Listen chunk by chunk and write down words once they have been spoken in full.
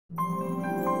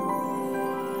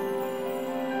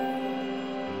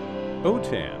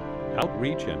OTAN,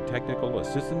 Outreach and Technical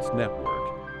Assistance Network.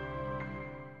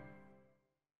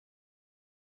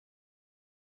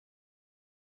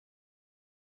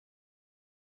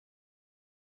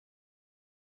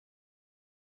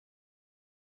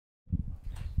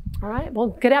 All right, well,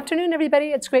 good afternoon, everybody.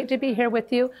 It's great to be here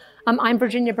with you. I'm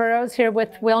Virginia Burrows, here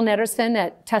with Will Neddersen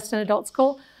at Tustin Adult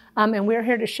School, and we're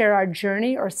here to share our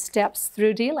journey or steps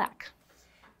through DLAC.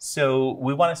 So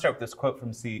we want to start with this quote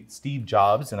from Steve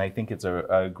Jobs, and I think it's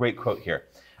a great quote here.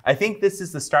 I think this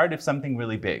is the start of something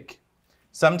really big.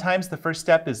 Sometimes the first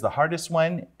step is the hardest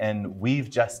one, and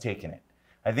we've just taken it.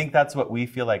 I think that's what we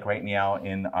feel like right now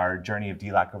in our journey of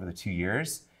DLAC over the 2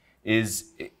 years,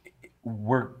 is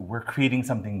we're creating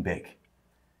something big.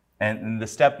 And the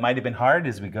step might have been hard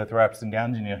as we go through our ups and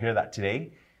downs, and you'll hear that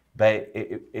today, but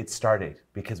it started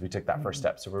because we took that first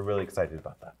step. So we're really excited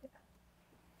about that.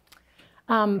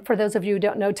 For those of you who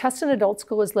don't know, Tustin Adult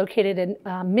School is located in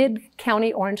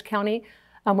mid-county, Orange County.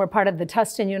 We're part of the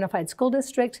Tustin Unified School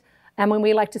District. And when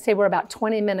we like to say we're about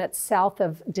 20 minutes south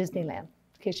of Disneyland,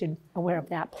 in case you're aware of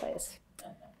that place.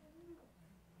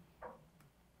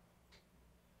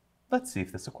 Let's see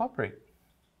if this will cooperate.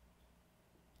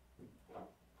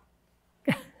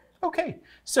 Okay,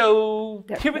 so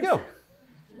here we go.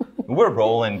 We're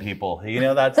rolling, people. You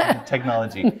know, that's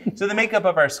technology. So the makeup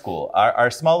of our school.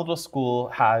 Our small little school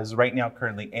has right now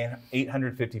currently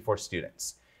 854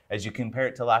 students. As you compare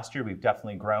it to last year, we've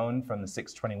definitely grown from the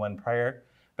 621 prior.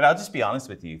 But I'll just be honest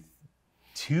with you.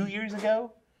 2 years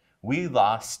ago, we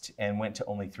lost and went to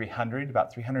only 300,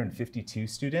 about 352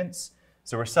 students.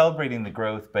 So we're celebrating the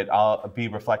growth, but I'll be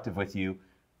reflective with you.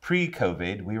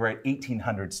 Pre-COVID, we were at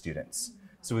 1,800 students.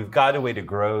 So we've got a way to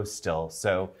grow still.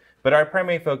 But our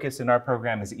primary focus in our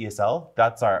program is ESL.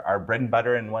 That's our bread and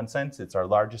butter in one sense. It's our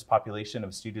largest population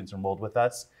of students enrolled with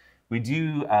us. We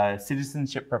do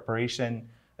citizenship preparation,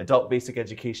 adult basic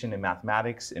education in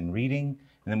mathematics and reading,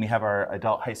 and then we have our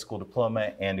adult high school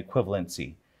diploma and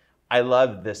equivalency. I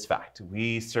love this fact.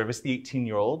 We service the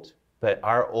 18-year-old, but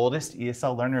our oldest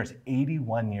ESL learner is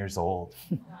 81 years old.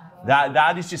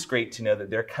 That is just great to know that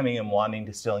they're coming and wanting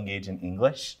to still engage in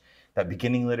English. That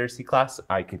beginning literacy class,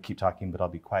 I could keep talking, but I'll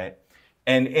be quiet.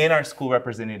 And in our school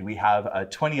represented, we have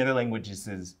 20 other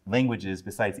languages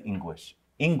besides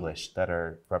English that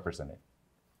are represented.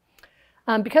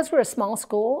 Because we're a small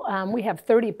school, we have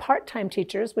 30 part-time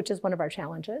teachers, which is one of our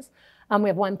challenges. We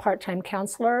have 1 part-time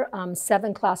counselor,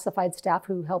 7 classified staff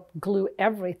who help glue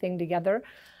everything together.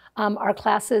 Our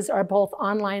classes are both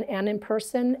online and in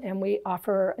person, and we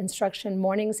offer instruction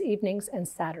mornings, evenings, and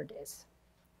Saturdays.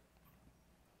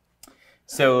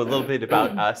 So a little bit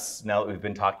about us now that we've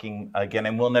been talking. Again,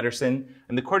 I'm Will Neddersen.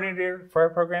 I'm the coordinator for our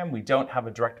program. We don't have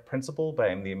a direct principal, but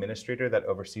I'm the administrator that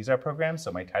oversees our program, so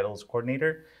my title is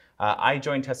coordinator. I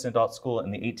joined Tustin Adult School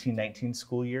in the 18-19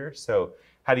 school year, so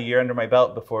had a year under my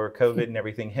belt before COVID and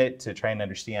everything hit to try and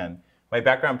understand. My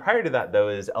background prior to that, though,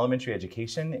 is elementary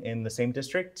education in the same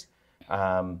district.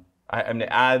 I'm going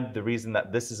to add the reason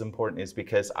that this is important is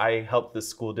because I helped the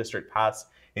school district pass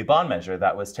a bond measure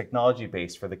that was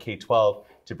technology-based for the K-12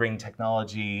 to bring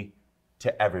technology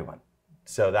to everyone.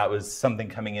 So that was something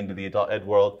coming into the adult ed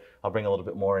world. I'll bring a little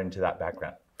bit more into that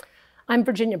background. I'm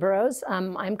Virginia Burrows.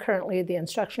 I'm currently the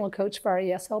instructional coach for our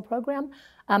ESL program.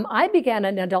 I began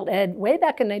in adult ed way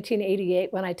back in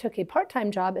 1988 when I took a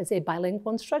part-time job as a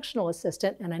bilingual instructional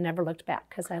assistant, and I never looked back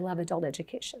because I love adult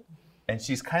education. And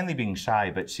she's kindly being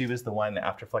shy, but she was the one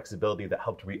after flexibility that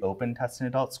helped reopen Tustin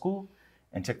Adult School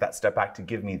and took that step back to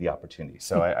give me the opportunity.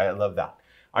 So I love that.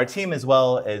 Our team, as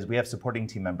well as we have supporting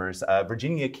team members.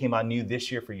 Virginia came on new this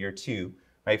year for year 2.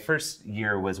 My first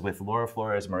year was with Laura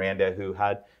Flores Miranda, who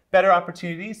had better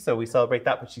opportunities, so we celebrate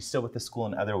that, but she's still with the school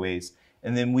in other ways.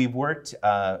 And then we've worked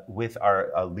with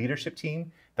our leadership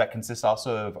team that consists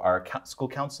also of our school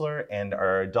counselor and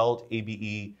our adult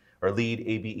ABE or lead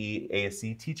ABE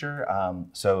ASC teacher.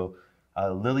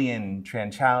 Lillian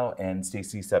Tran Chow and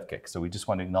Stacy Sevkic. So we just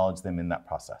want to acknowledge them in that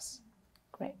process.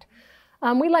 Great.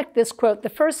 We like this quote: the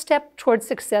first step towards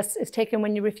success is taken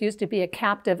when you refuse to be a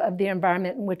captive of the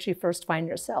environment in which you first find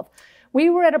yourself. We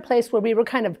were at a place where we were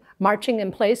kind of marching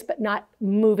in place, but not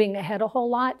moving ahead a whole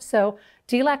lot. So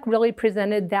DLAC really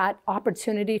presented that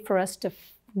opportunity for us to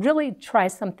really try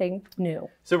something new.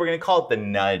 So we're going to call it the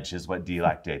nudge is what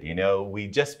DLAC did. You know, we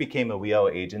just became a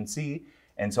WEO agency.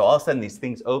 And so all of a sudden these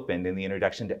things opened, and the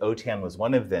introduction to OTAN was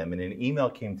one of them. And an email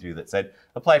came through that said,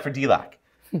 apply for DLAC.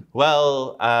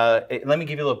 Well, let me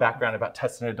give you a little background about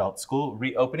Tustin Adult School.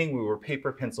 Reopening, we were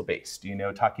paper pencil based. You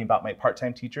know, talking about my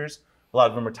part-time teachers, a lot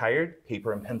of them retired.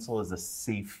 Paper and pencil is a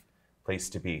safe place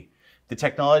to be. The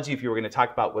technology, if you were going to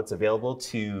talk about what's available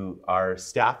to our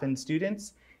staff and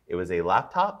students, It was a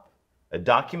laptop, a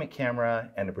document camera,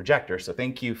 and a projector. So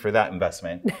thank you for that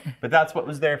investment. But that's what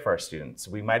was there for our students.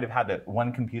 We might have had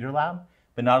one computer lab,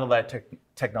 but not a lot of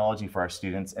technology for our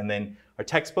students. And then our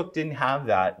textbook didn't have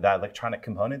that electronic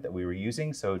component that we were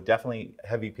using, so definitely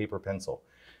heavy paper pencil.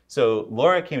 So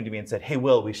Laura came to me and said, hey,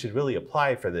 Will, we should really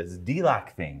apply for this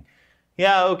DLAC thing.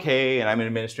 Yeah, okay, and I'm an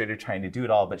administrator trying to do it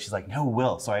all, but she's like, no,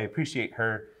 Will. So I appreciate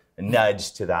her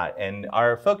nudge to that. And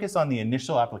our focus on the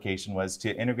initial application was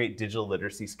to integrate digital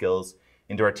literacy skills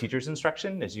into our teachers'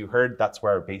 instruction. As you heard, that's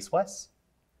where our base was.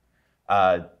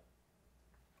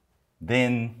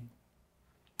 Then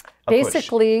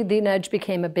basically, the nudge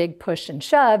became a big push and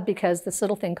shove because this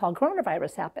little thing called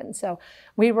coronavirus happened. So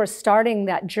we were starting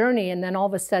that journey, and then all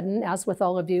of a sudden, as with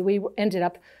all of you, we ended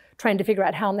up trying to figure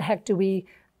out how in the heck do we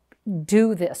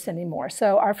do this anymore.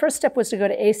 So our first step was to go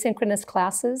to asynchronous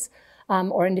classes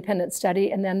or independent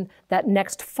study, and then that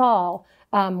next fall,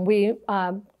 we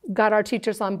got our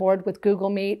teachers on board with Google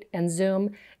Meet and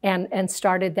Zoom and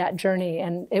started that journey.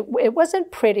 And it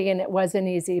wasn't pretty and it wasn't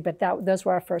easy, but those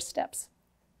were our first steps.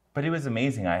 But it was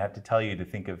amazing, I have to tell you, to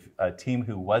think of a team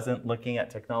who wasn't looking at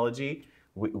technology.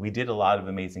 We did a lot of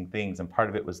amazing things, and part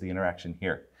of it was the interaction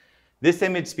here. This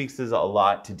image speaks a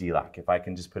lot to DLAC, if I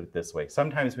can just put it this way.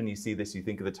 Sometimes when you see this, you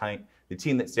think of the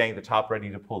team that's standing at the top ready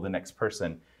to pull the next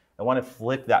person. I want to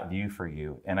flip that view for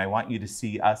you, and I want you to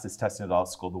see us as Tustin Adult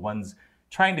School, the ones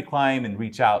trying to climb and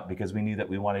reach out because we knew that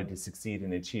we wanted to succeed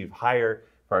and achieve higher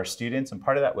for our students, and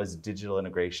part of that was digital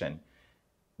integration.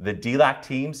 The DLAC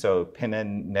team, so Pinna,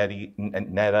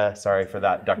 Netta, sorry for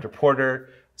that, Dr. Porter,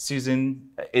 Susan,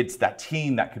 it's that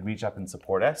team that could reach up and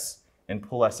support us and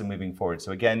pull us in moving forward.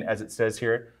 So again, as it says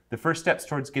here, the first steps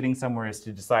towards getting somewhere is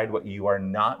to decide what you are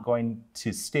not going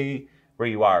to stay where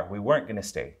you are. We weren't going to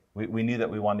stay. We knew that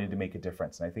we wanted to make a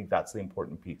difference, and I think that's the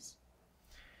important piece.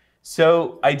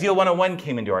 So Ideal 101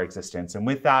 came into our existence, and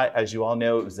with that, as you all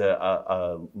know, it was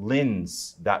a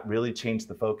lens that really changed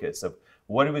the focus of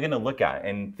what are we going to look at,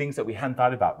 and things that we hadn't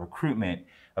thought about, recruitment,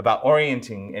 about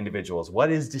orienting individuals. What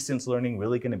is distance learning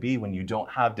really going to be when you don't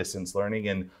have distance learning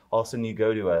and all of a sudden you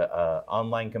go to an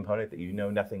online component that you know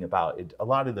nothing about? A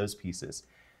lot of those pieces.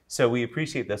 So we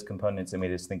appreciate those components that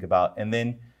made us think about. And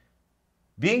then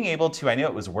being able to, I know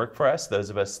it was work for us, those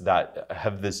of us that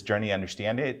have this journey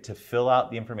understand it, to fill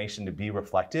out the information to be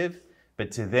reflective,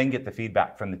 but to then get the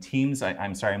feedback from the teams.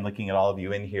 I'm sorry, I'm looking at all of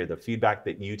you in here, the feedback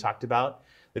that you talked about,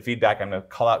 the feedback, I'm going to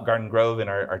call out Garden Grove and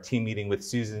our team meeting with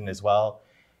Susan as well.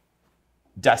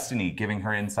 Destiny giving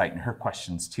her insight and her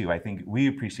questions too. I think we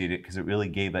appreciate it because it really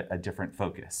gave a different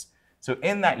focus. So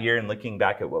in that year, and looking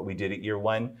back at what we did at year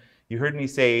one, you heard me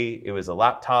say it was a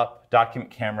laptop,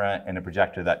 document camera, and a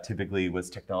projector. That typically was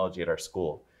technology at our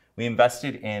school. We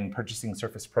invested in purchasing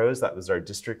Surface Pros. That was our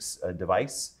district's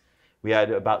device. We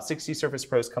had about 60 Surface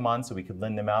Pros come on so we could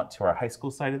lend them out to our high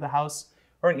school side of the house,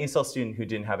 or an ESL student who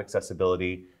didn't have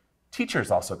accessibility. Teachers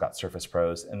also got Surface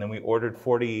Pros, and then we ordered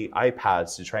 40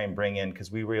 iPads to try and bring in,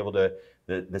 because we were able to,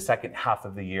 the second half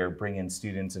of the year, bring in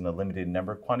students in a limited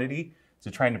number quantity,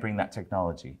 so trying to bring that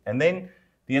technology. And then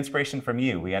the inspiration from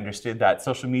you, we understood that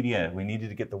social media, we needed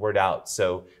to get the word out.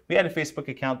 So we had a Facebook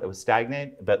account that was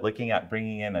stagnant, but looking at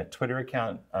bringing in a Twitter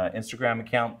account, Instagram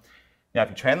account. Now, if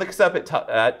you try and look us up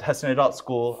at Tustin Adult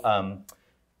School,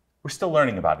 we're still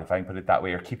learning about it, if I can put it that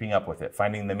way, or keeping up with it,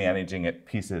 finding the managing it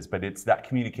pieces, but it's that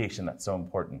communication that's so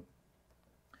important.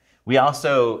 We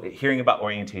also, hearing about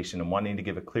orientation and wanting to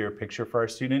give a clearer picture for our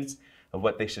students of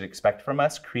what they should expect from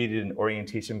us, created an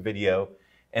orientation video.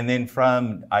 And then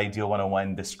from Ideal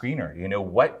 101, the screener, you know,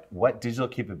 what digital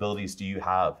capabilities do you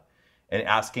have? And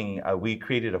asking, we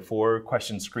created a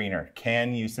 4-question screener.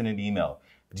 Can you send an email?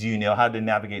 Do you know how to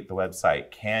navigate the website?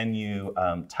 Can you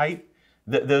type?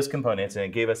 Those components, and it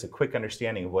gave us a quick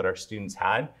understanding of what our students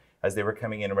had as they were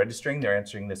coming in and registering. They're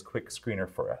answering this quick screener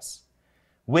for us.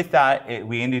 With that,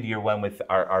 we ended year one with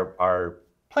our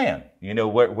plan. You know,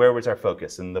 where was our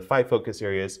focus? And the 5 focus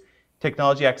areas: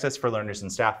 technology access for learners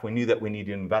and staff. We knew that we needed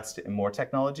to invest in more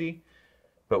technology,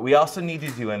 but we also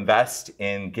needed to invest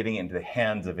in getting it into the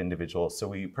hands of individuals. So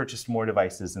we purchased more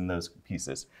devices in those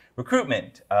pieces.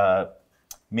 Recruitment.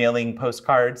 Mailing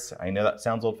postcards. I know that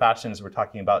sounds old-fashioned as we're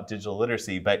talking about digital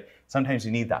literacy, but sometimes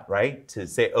you need that, right? To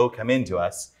say, oh, come into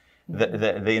us.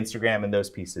 The Instagram and those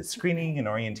pieces. Screening and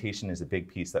orientation is a big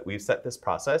piece that we've set this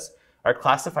process. Our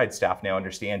classified staff now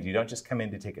understand you don't just come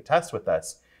in to take a test with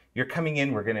us. You're coming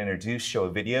in, we're going to introduce, show a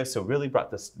video. So really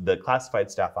brought the classified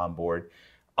staff on board.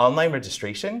 Online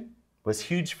registration was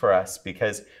huge for us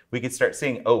because we could start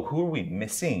saying, oh, who are we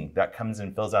missing that comes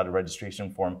and fills out a registration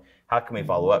form? How can we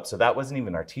follow up? So that wasn't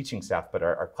even our teaching staff, but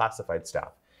our classified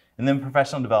staff. And then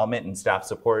professional development and staff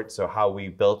support, so how we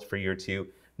built for year 2.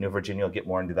 I know Virginia will get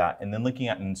more into that. And then looking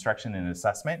at instruction and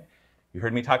assessment. You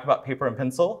heard me talk about paper and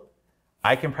pencil.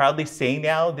 I can proudly say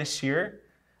now this year,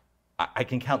 I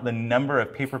can count the number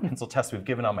of paper pencil tests we've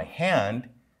given on my hand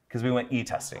because we went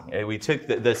e-testing. We took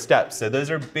the steps. So those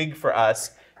are big for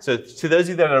us. So to those of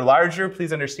you that are larger,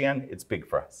 please understand it's big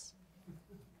for us.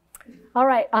 All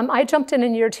right, I jumped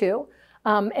in year 2.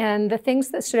 And the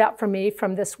things that stood out for me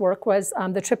from this work was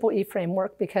the Triple E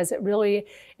framework, because it really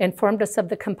informed us of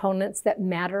the components that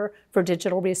matter for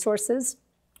digital resources.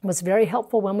 It was very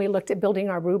helpful when we looked at building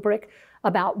our rubric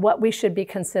about what we should be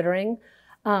considering.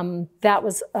 That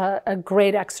was a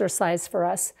great exercise for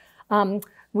us.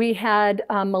 We had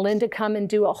Melinda come and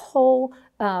do a whole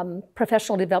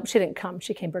professional development. She didn't come,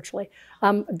 she came virtually.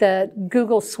 The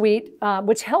Google Suite,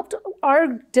 which helped.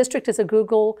 Our district is a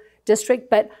Google district,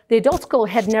 but the adult school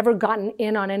had never gotten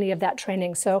in on any of that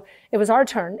training. So it was our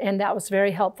turn, and that was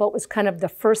very helpful. It was kind of the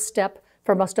first step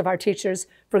for most of our teachers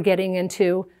for getting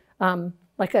into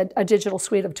like a digital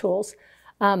suite of tools.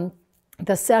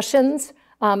 The sessions,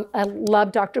 I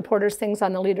love Dr. Porter's things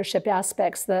on the leadership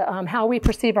aspects, how we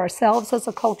perceive ourselves as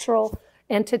a cultural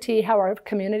entity, how our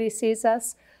community sees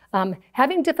us.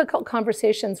 Having difficult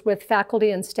conversations with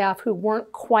faculty and staff who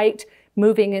weren't quite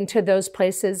moving into those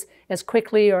places as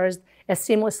quickly or as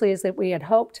seamlessly as that we had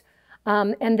hoped.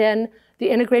 And then the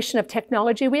integration of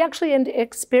technology. We actually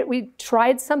we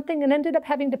tried something and ended up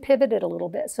having to pivot it a little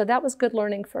bit. So that was good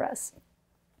learning for us.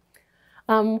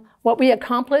 What we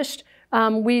accomplished,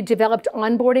 we developed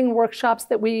onboarding workshops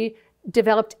that we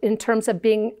developed in terms of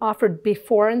being offered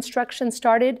before instruction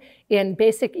started in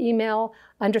basic email,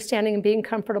 understanding and being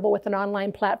comfortable with an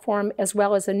online platform, as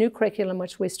well as a new curriculum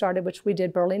which we started, which we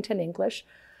did Burlington English.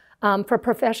 For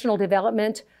professional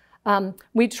development,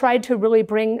 we tried to really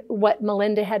bring what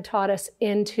Melinda had taught us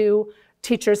into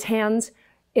teachers' hands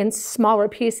in smaller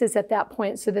pieces at that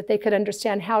point so that they could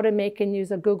understand how to make and use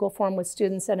a Google form with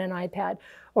students and an iPad,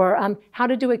 or how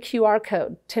to do a QR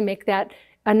code to make that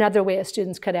another way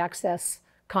students could access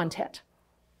content.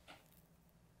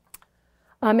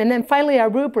 And then finally, our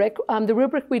rubric. The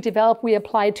rubric we developed, we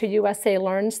applied to USA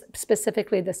Learns,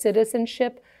 specifically the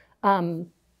citizenship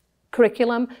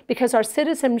curriculum, because our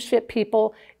citizenship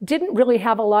people didn't really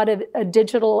have a lot of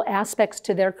digital aspects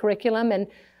to their curriculum, and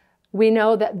we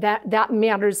know that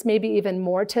matters maybe even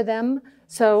more to them.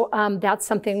 So that's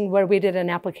something where we did an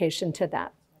application to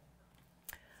that.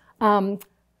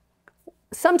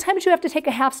 Sometimes you have to take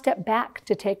a half step back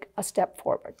to take a step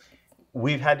forward.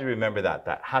 We've had to remember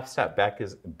that half step back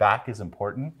is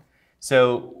important.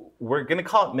 So we're going to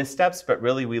call it missteps, but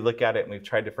really we look at it and we've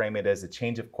tried to frame it as a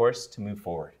change of course to move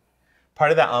forward.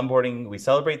 Part of that onboarding, we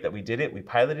celebrate that we did it, we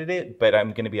piloted it, but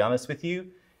I'm going to be honest with you,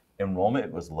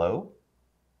 enrollment was low,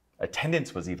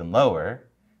 attendance was even lower.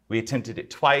 We attempted it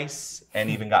twice and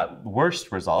even got worse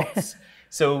results.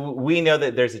 So we know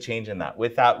that there's a change in that.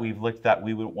 With that, we've looked at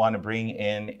we would want to bring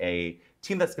in a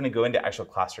team that's going to go into actual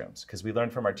classrooms, because we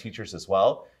learned from our teachers as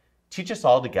well. Teach us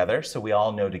all together so we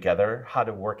all know together how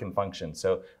to work and function.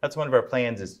 So that's one of our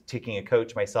plans, is taking a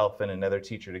coach, myself, and another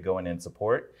teacher to go in and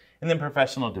support. And then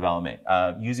professional development,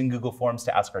 using Google Forms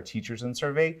to ask our teachers in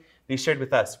survey. They shared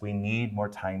with us, we need more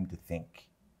time to think.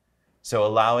 So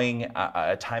allowing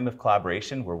a time of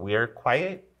collaboration where we're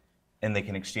quiet and they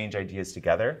can exchange ideas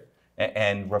together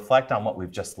and reflect on what we've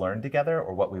just learned together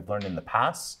or what we've learned in the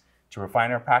past to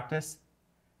refine our practice,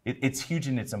 it's huge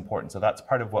and it's important. So that's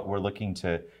part of what we're looking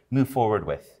to move forward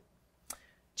with.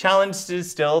 Challenge is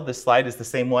still, this slide is the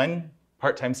same one.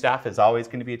 Part-time staff is always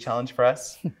going to be a challenge for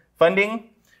us.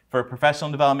 Funding for professional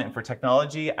development and for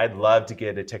technology, I'd love to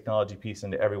get a technology piece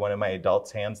into every one of my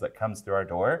adults' hands that comes through our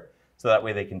door, so that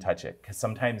way they can touch it. Because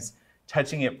sometimes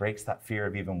touching it breaks that fear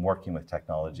of even working with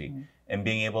technology. Mm-hmm. And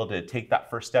being able to take that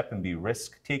first step and be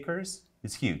risk takers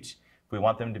is huge. If we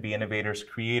want them to be innovators,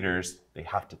 creators, they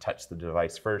have to touch the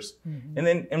device first. Mm-hmm. And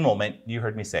then enrollment, you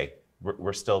heard me say,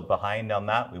 we're still behind on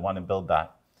that. We want to build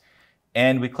that.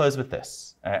 And we close with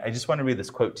this. I just want to read this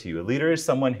quote to you. A leader is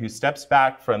someone who steps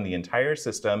back from the entire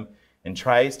system and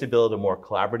tries to build a more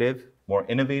collaborative, more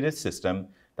innovative system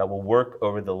that will work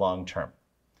over the long term.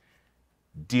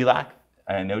 DLAC,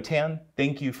 NOTAN,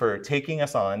 thank you for taking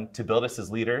us on to build us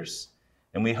as leaders.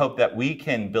 And we hope that we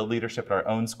can build leadership at our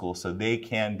own school so they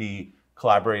can be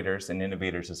collaborators and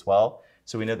innovators as well.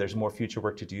 So we know there's more future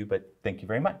work to do, but thank you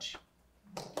very much.